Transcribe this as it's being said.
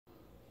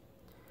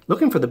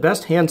Looking for the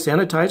best hand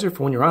sanitizer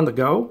for when you're on the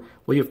go?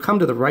 Well, you've come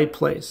to the right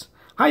place.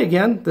 Hi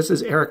again, this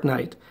is Eric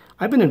Knight.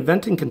 I've been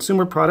inventing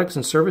consumer products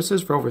and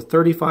services for over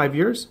 35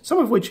 years, some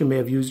of which you may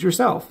have used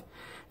yourself.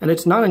 And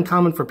it's not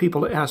uncommon for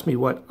people to ask me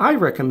what I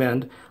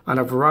recommend on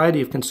a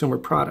variety of consumer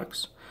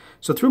products.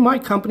 So through my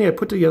company, I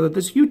put together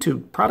this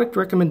YouTube product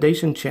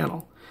recommendation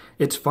channel.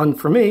 It's fun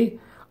for me.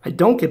 I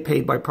don't get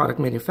paid by product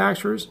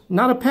manufacturers,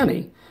 not a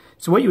penny.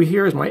 So what you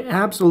hear is my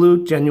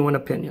absolute genuine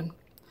opinion.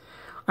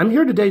 I'm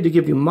here today to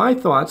give you my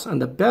thoughts on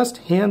the best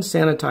hand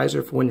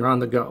sanitizer for when you're on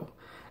the go.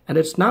 And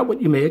it's not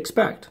what you may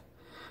expect.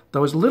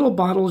 Those little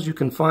bottles you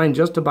can find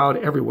just about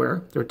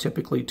everywhere, they're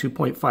typically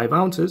 2.5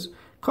 ounces,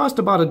 cost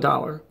about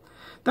 $1.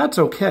 That's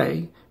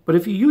okay, but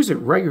if you use it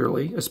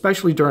regularly,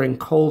 especially during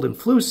cold and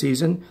flu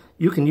season,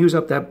 you can use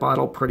up that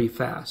bottle pretty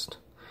fast.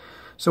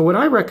 So what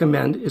I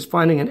recommend is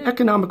finding an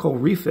economical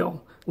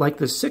refill, like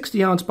the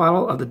 60-ounce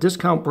bottle of the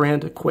discount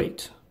brand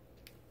Equate.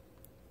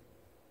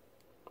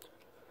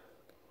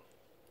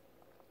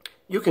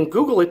 You can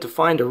Google it to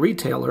find a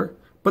retailer,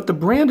 but the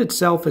brand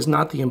itself is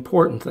not the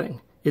important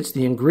thing. It's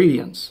the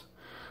ingredients.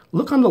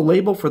 Look on the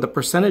label for the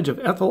percentage of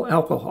ethyl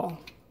alcohol.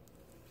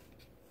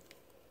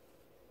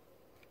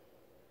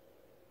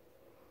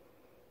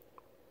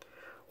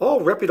 All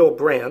reputable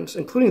brands,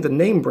 including the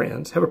name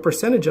brands, have a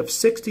percentage of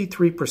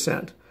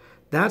 63%.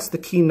 That's the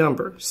key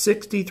number,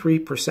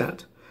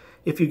 63%.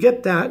 If you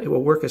get that, it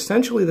will work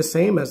essentially the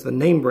same as the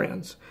name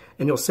brands,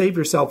 and you'll save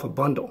yourself a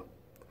bundle.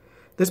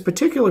 This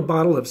particular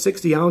bottle of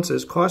 60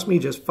 ounces cost me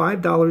just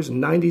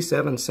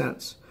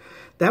 $5.97.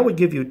 That would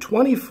give you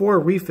 24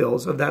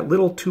 refills of that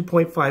little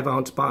 2.5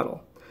 ounce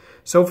bottle.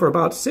 So for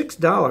about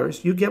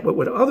 $6, you get what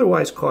would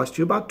otherwise cost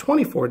you about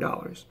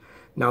 $24.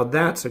 Now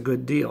that's a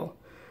good deal.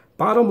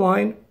 Bottom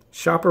line,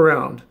 shop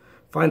around.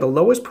 Find the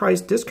lowest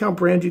priced discount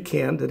brand you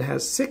can that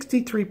has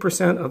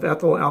 63% of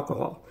ethyl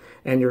alcohol,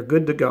 and you're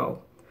good to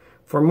go.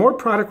 For more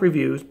product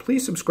reviews,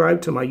 please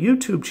subscribe to my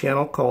YouTube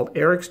channel called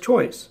Eric's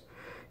Choice.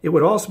 It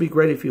would also be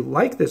great if you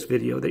like this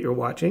video that you're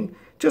watching.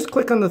 Just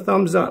click on the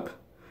thumbs up.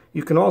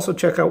 You can also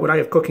check out what I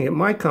have cooking at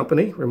my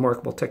company,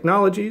 Remarkable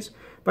Technologies,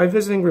 by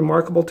visiting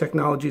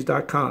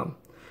remarkabletechnologies.com.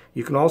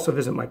 You can also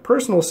visit my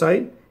personal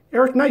site,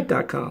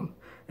 ericknight.com.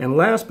 And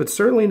last but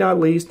certainly not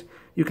least,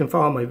 you can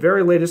follow my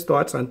very latest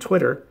thoughts on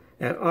Twitter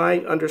at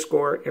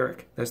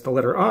I_Eric. That's the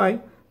letter I,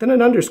 then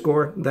an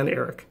underscore, then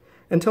Eric.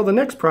 Until the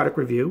next product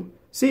review,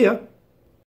 see ya!